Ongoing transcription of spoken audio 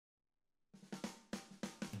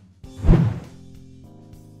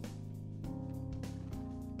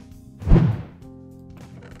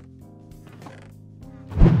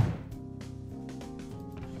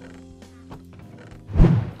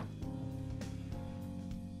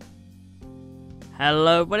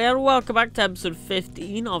Hello everybody and welcome back to episode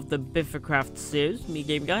 15 of the BiffaCraft series. Me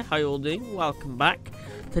Game Guy, how you all doing? Welcome back.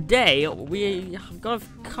 Today we have got a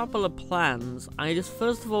couple of plans. I just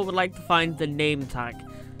first of all would like to find the name tag,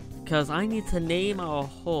 because I need to name our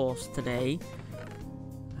horse today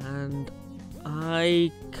and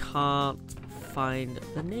I can't find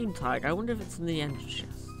the name tag. I wonder if it's in the end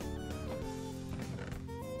chest.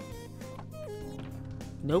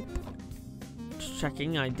 Nope.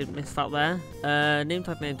 Checking, I didn't miss that there. Name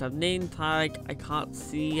tag. I can't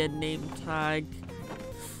see a name tag.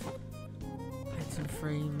 Item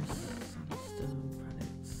frames, sandstone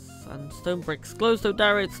credits, sandstone bricks, glowstone,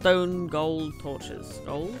 diorite, stone, gold, torches.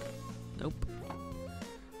 Gold? Nope.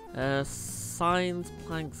 Signs,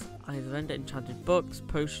 planks, eyes of ender, enchanted books,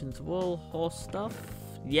 potions, wool, horse stuff.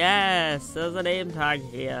 Yes, there's a name tag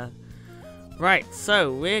here. Right,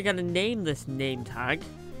 so we're gonna name this name tag.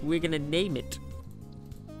 We're gonna name it.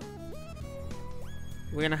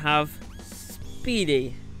 We're gonna have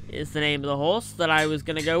Speedy is the name of the horse that I was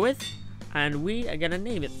gonna go with, and we are gonna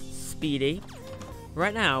name it Speedy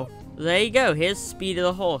right now. There you go, here's Speedy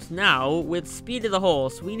the horse. Now with Speedy the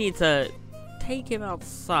horse we need to take him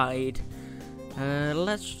outside.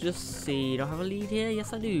 Let's just see, do I have a lead here?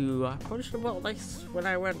 Yes I do. I probably should have bought this when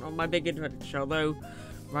I went on my big adventure, although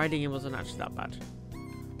riding him wasn't actually that bad.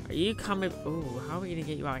 Are you coming? Oh, how are we gonna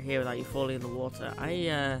get you out here without you falling in the water?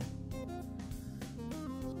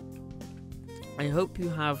 I hope you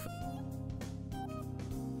have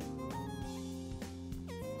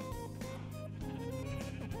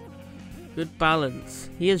good balance.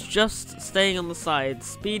 He is just staying on the side.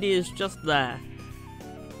 Speedy is just there.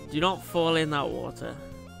 Do not fall in that water.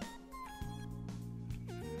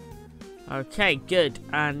 Okay, good.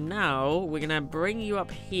 And now we're gonna bring you up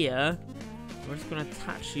here. We're just gonna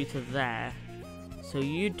attach you to there, so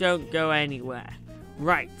you don't go anywhere.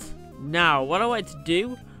 Right. Now, what I wanted to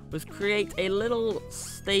do was create a little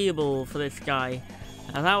stable for this guy.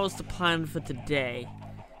 Now that was the plan for today.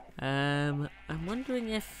 I'm wondering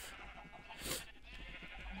if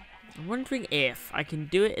I can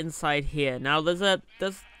do it inside here. Now there's a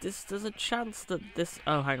chance that this.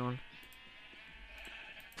 Oh, hang on.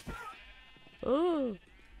 Oh,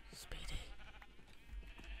 Speedy.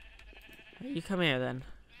 You come here then.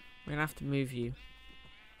 We're gonna have to move you.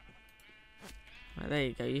 Right, there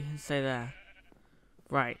you go. You can stay there.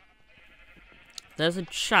 Right. There's a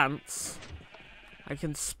chance I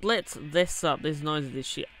can split this up, this noise of this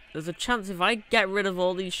sheep. There's a chance if I get rid of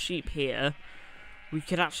all these sheep here, we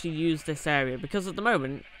could actually use this area. Because at the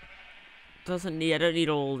moment, I don't need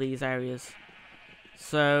all these areas.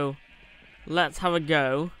 So, let's have a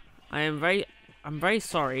go. I'm very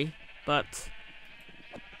sorry, but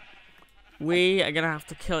we are going to have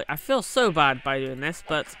to kill it. I feel so bad by doing this,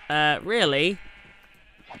 but really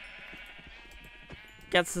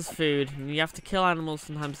gets us food, and you have to kill animals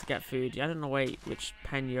sometimes to get food. I don't know which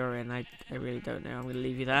pen you're in. I really don't know. I'm going to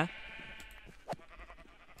leave you there.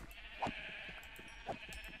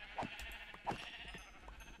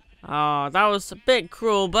 Oh, that was a bit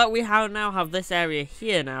cruel, but we now have this area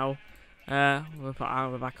here now. We'll put our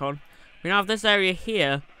armor back on. We now have this area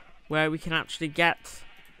here where we can actually get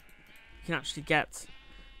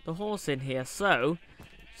the horse in here. So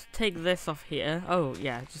just take this off here. Oh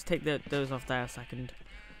yeah, just take those off there a second.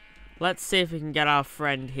 Let's see if we can get our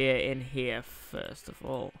friend here in here first of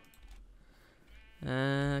all.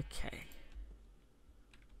 Okay.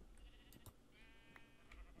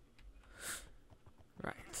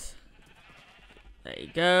 Right. There you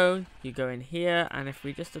go. You go in here, and if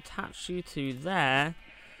we just attach you to there.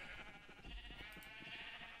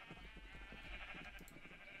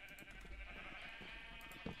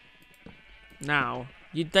 Now,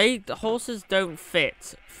 the horses don't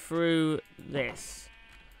fit through this.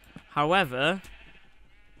 However,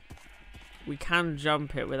 we can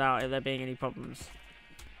jump it without there being any problems.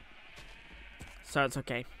 So it's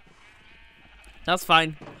okay. That's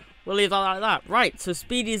fine. We'll leave that like that. Right, so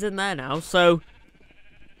Speedy's in there now, so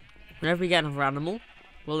whenever we get another animal,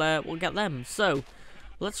 we'll get them. So,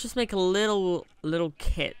 let's just make a little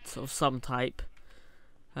kit of some type.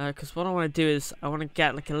 Because what I want to do is, I want to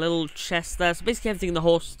get like a little chest there. So basically everything in the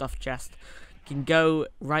horse stuff chest can go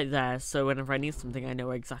right there. So whenever I need something, I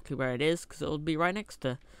know exactly where it is, because it'll be right next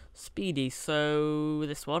to Speedy. So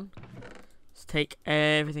this one. Let's take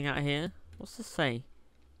everything out of here. What's this say?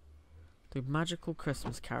 The magical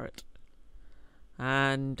Christmas carrot.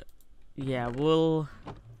 And yeah, we'll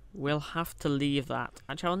have to leave that.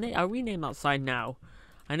 Actually, I'll rename that sign now.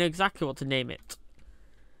 I know exactly what to name it.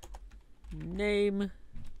 Name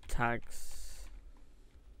tags,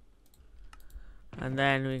 and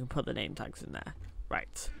then we can put the name tags in there.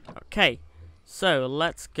 Right, okay, So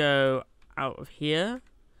let's go out of here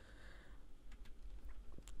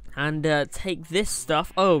and take this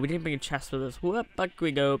stuff. Oh, we didn't bring a chest with us. Whoop, back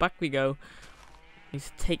we go, back we go. We need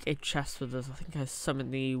to take a chest with us. I think I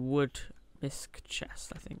summoned the wood misc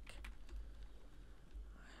chest, I think.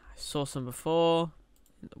 I saw some before.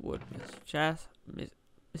 In the wood misc chest.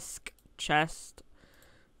 Misc chest.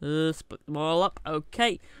 Split them all up.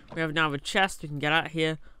 Okay, we have now a chest. We can get out of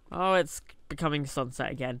here. Oh, it's becoming sunset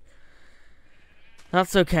again.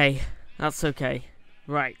 That's okay. That's okay.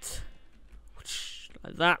 Right.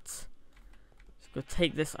 Like that. Let's go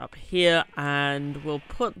take this up here, and we'll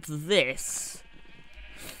put this.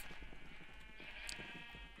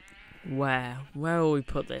 Where will we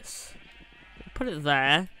put this? We'll put it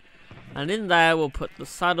there, and in there we'll put the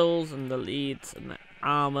saddles and the leads and the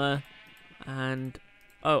armor, and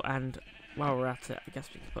oh, and while we're at it, I guess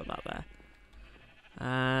we can put that there.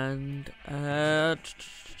 And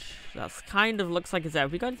that's kind of looks like it's there.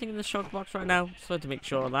 Have we got anything in the shulker box right now? Just wanted to make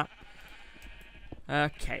sure of that.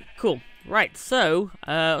 Okay, cool. Right, so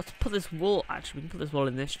let's put this wool. Actually, we can put this wool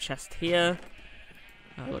in this chest here.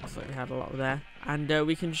 Looks like we had a lot there, and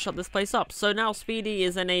we can shut this place up. So now Speedy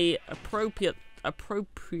is in a appropriate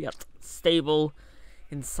stable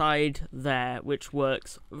inside there, which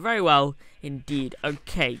works very well indeed.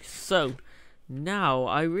 Okay, so now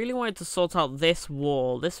I really wanted to sort out this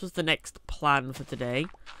wall. This was the next plan for today.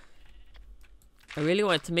 I really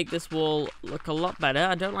wanted to make this wall look a lot better.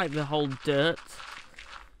 I don't like the whole dirt.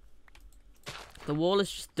 The wall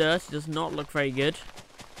is just dirt. It does not look very good.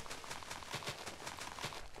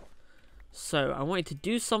 So I wanted to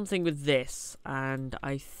do something with this, and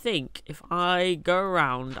I think if I go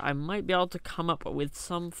around, I might be able to come up with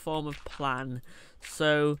some form of plan.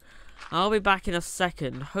 So I'll be back in a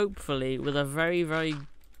second, hopefully with a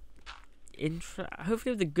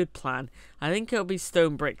hopefully with a good plan. I think it'll be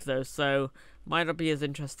stone brick though, so might not be as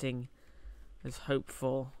interesting as hoped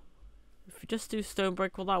for. If we just do stone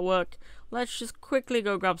brick, will that work? Let's just quickly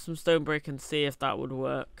go grab some stone brick and see if that would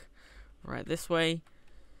work. Right, this way.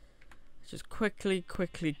 Just quickly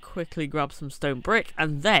grab some stone brick,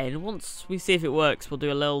 and then once we see if it works, we'll do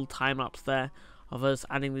a little time lapse there of us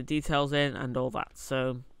adding the details in and all that.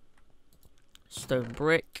 So stone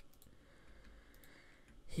brick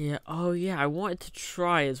here. Oh yeah, I wanted to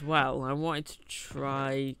try as well. I wanted to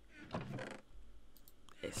try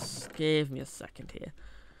this. Give me a second here.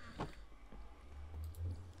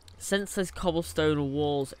 Since there's cobblestone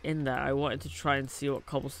walls in there, I wanted to try and see what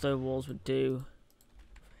cobblestone walls would do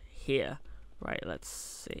here. Right, let's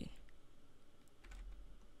see.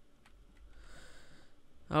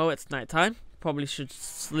 Oh, it's nighttime. Probably should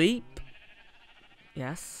sleep.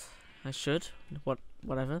 Yes, I should.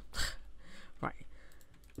 Whatever. Right.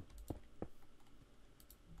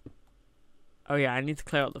 Oh yeah, I need to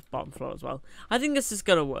clear out the bottom floor as well. I think this is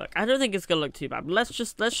gonna work. I don't think it's gonna look too bad. But let's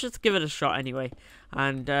just give it a shot anyway.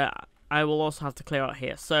 And I will also have to clear out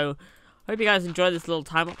here. So I hope you guys enjoy this little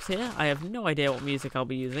time lapse here. I have no idea what music I'll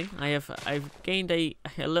be using. I've gained a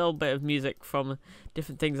little bit of music from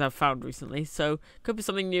different things I've found recently. So could be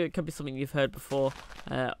something new. It could be something you've heard before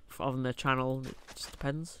on the channel. It just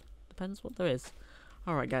depends. Depends what there is.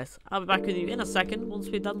 All right, guys. I'll be back with you in a second once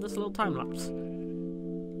we've done this little time lapse.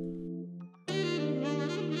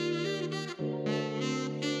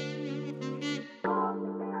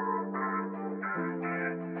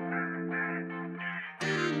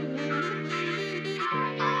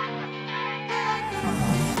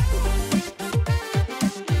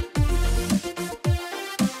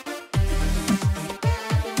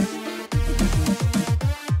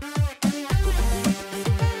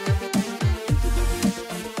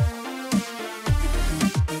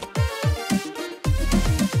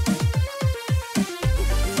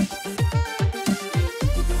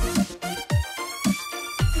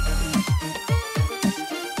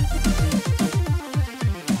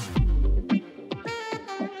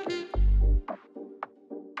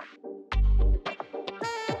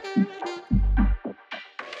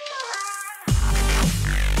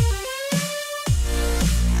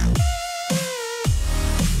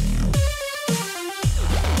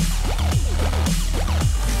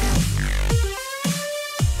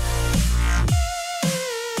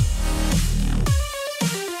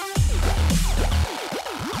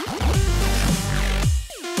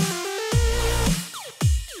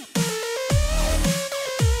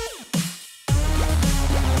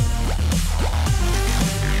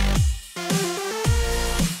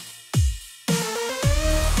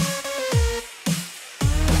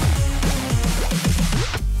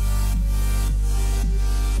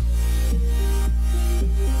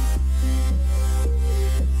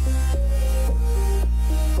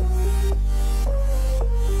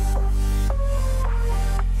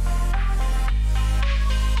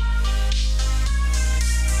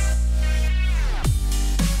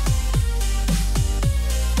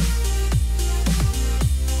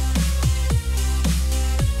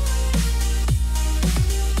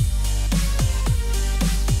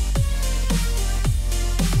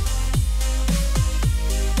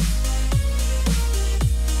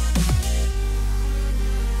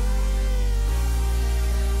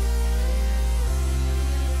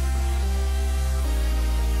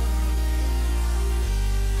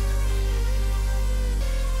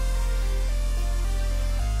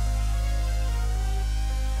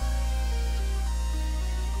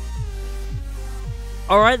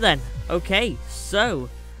 Alright then. Okay, so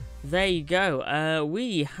there you go.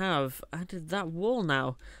 We have added that wall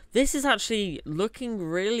now. This is actually looking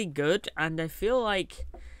really good, and I feel like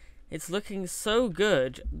it's looking so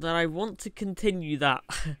good that I want to continue that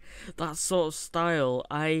that sort of style.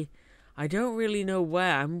 I don't really know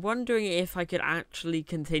where. I'm wondering if I could actually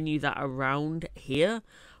continue that around here,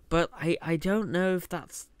 but I don't know if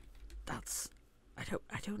that's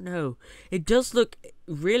I don't know. It does look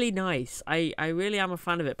really nice. I really am a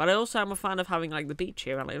fan of it, but I also am a fan of having like the beach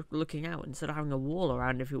here and like looking out instead of having a wall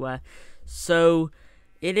around everywhere. So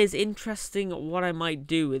it is interesting what I might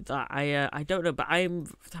do with that. I don't know, but I'm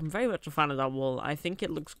very much a fan of that wall. I think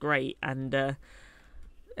it looks great, and it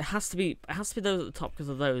has to be those at the top because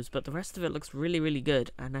of those, but the rest of it looks really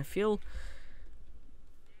good, and I feel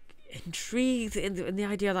intrigued in the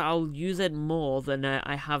idea that I'll use it more than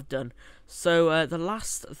I have done. So the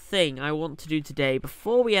last thing I want to do today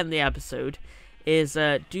before we end the episode is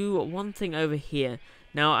do one thing over here.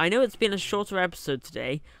 Now I know it's been a shorter episode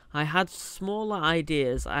today. I had smaller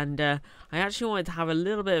ideas, and I actually wanted to have a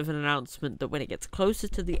little bit of an announcement that when it gets closer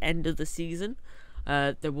to the end of the season,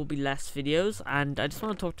 there will be less videos, and I just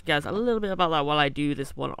want to talk to you guys a little bit about that while I do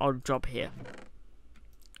this one odd job here.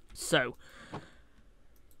 So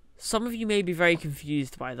some of you may be very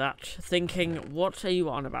confused by that, thinking, what are you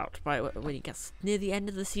on about? When it gets near the end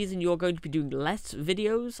of the season, you're going to be doing less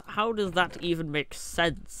videos? How does that even make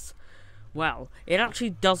sense? Well, it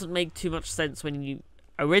actually doesn't make too much sense when you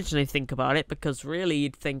originally think about it, because really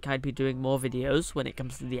you'd think I'd be doing more videos when it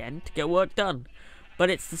comes to the end to get work done.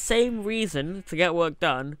 But it's the same reason to get work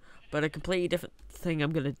done, but a completely different thing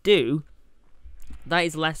I'm going to do. That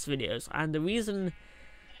is less videos, and the reason...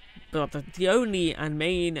 But the only and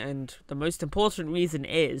main and the most important reason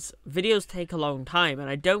is videos take a long time, and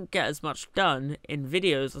I don't get as much done in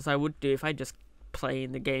videos as I would do if I just play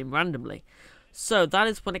in the game randomly. So that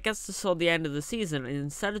is when it gets to sort of the end of the season, and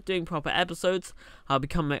instead of doing proper episodes, I'll be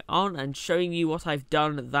coming on and showing you what I've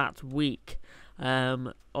done that week,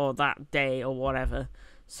 or that day, or whatever.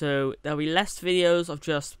 So there'll be less videos of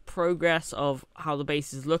just progress of how the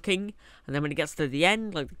base is looking, and then when it gets to the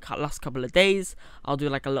end, like the last couple of days, I'll do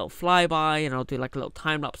like a little flyby, and I'll do like a little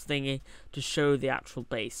time-lapse thingy to show the actual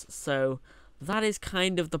base. So that is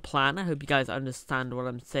kind of the plan. I hope you guys understand what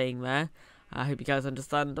I'm saying there. I hope you guys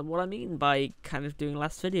understand what I mean by kind of doing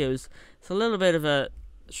less videos. It's a little bit of a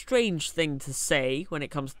strange thing to say when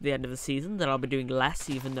it comes to the end of the season, that I'll be doing less,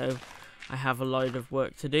 even though I have a load of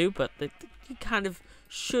work to do, but you kind of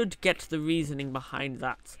should get the reasoning behind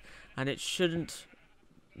that, and it should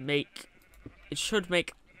make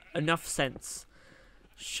enough sense.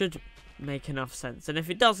 Should make enough sense. And if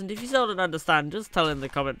it doesn't, if you still don't understand, just tell in the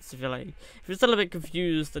comments if you're like, if you're still a bit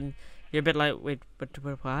confused and you're a bit like, wait, but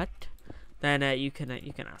what? Then you can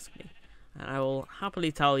ask me, and I will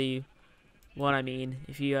happily tell you what I mean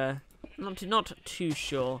if you not too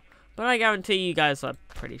sure, but I guarantee you guys are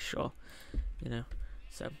pretty sure, you know.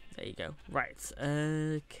 So there you go. Right.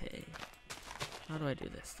 Okay. How do I do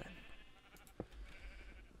this then?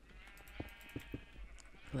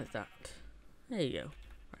 Like that. There you go.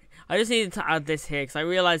 Right. I just needed to add this here because I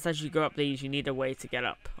realized as you go up these, you need a way to get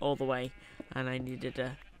up all the way, and I needed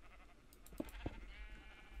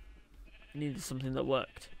something that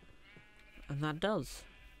worked, and that does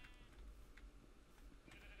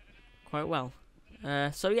quite well.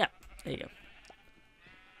 So yeah, there you go.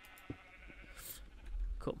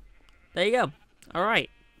 Cool. There you go. Alright,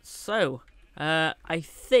 so I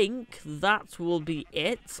think that will be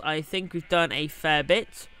it. I think we've done a fair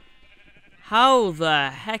bit. How the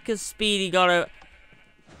heck has Speedy got a...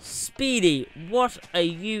 Speedy, what are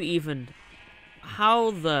you even...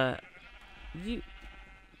 How the... You...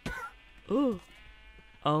 Ooh.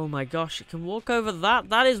 Oh my gosh, you can walk over that?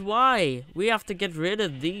 That is why we have to get rid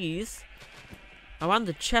of these. Oh, and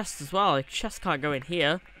the chest as well. The chest can't go in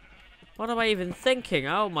here. What am I even thinking?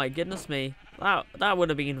 Oh my goodness me. That would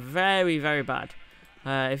have been very, very bad.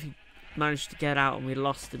 If he managed to get out and we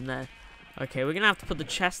lost him there. Okay, we're going to have to put the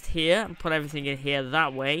chest here and put everything in here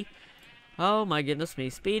that way. Oh my goodness me.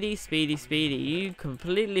 Speedy, Speedy, Speedy. You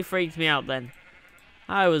completely freaked me out then.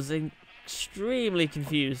 I was extremely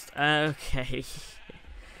confused. Okay.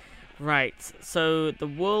 Right, so the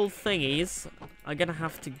wool thingies are going to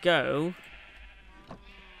have to go...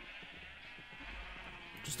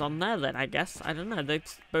 just on there then, I guess. I don't know.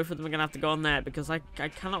 Both of them are going to have to go on there because I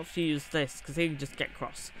cannot use this because he can just get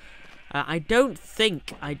cross. I don't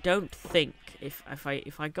think if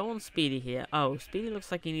I go on Speedy here. Oh, Speedy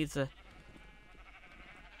looks like he needs a...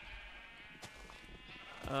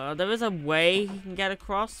 there is a way he can get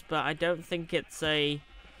across, but I don't think it's a...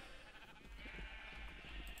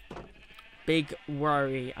 big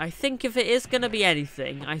worry. I think if it is going to be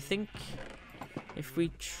anything, I think if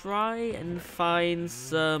we try and find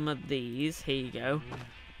some of these, here you go.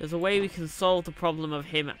 There's a way we can solve the problem of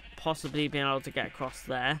him possibly being able to get across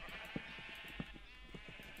there.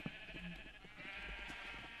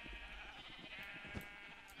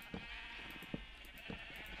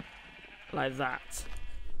 Like that.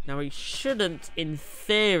 Now he shouldn't, in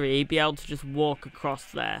theory, be able to just walk across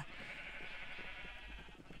there.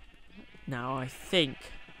 Now I think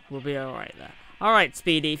we'll be alright there. Alright,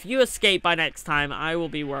 Speedy, if you escape by next time, I will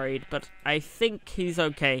be worried, but I think he's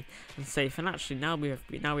okay and safe. And actually, now we have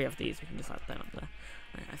these. We can just add them up there.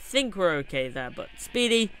 Right, I think we're okay there, but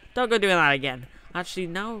Speedy, don't go doing that again. Actually,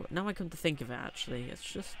 now I come to think of it, actually,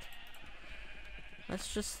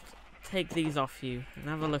 let's just take these off you and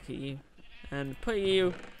have a look at you. And put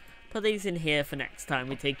these in here for next time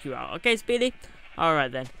we take you out. Okay, Speedy?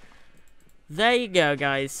 Alright then. There you go,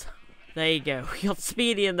 guys. There you go. We got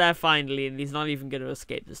Speedy in there finally, and he's not even going to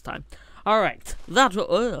escape this time. Alright.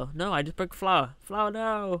 Oh, no, I just broke flower. Flower,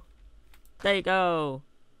 no. There you go.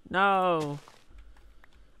 No.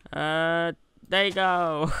 There you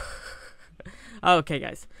go. Okay,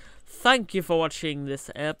 guys. Thank you for watching this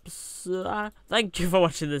episode.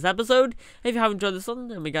 If you have enjoyed this one,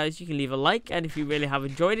 then guys, you can leave a like. And if you really have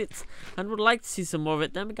enjoyed it and would like to see some more of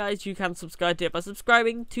it, then guys, you can subscribe to it by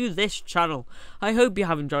subscribing to this channel. I hope you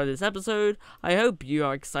have enjoyed this episode. I hope you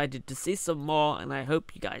are excited to see some more, and I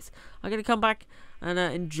hope you guys are going to come back and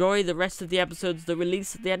enjoy the rest of the episodes that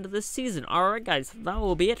release at the end of this season. Alright guys, that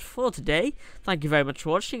will be it for today. Thank you very much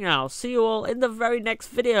for watching, and I'll see you all in the very next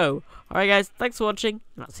video. Alright guys, thanks for watching,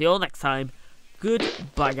 and I'll see you all next time.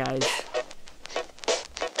 Goodbye guys.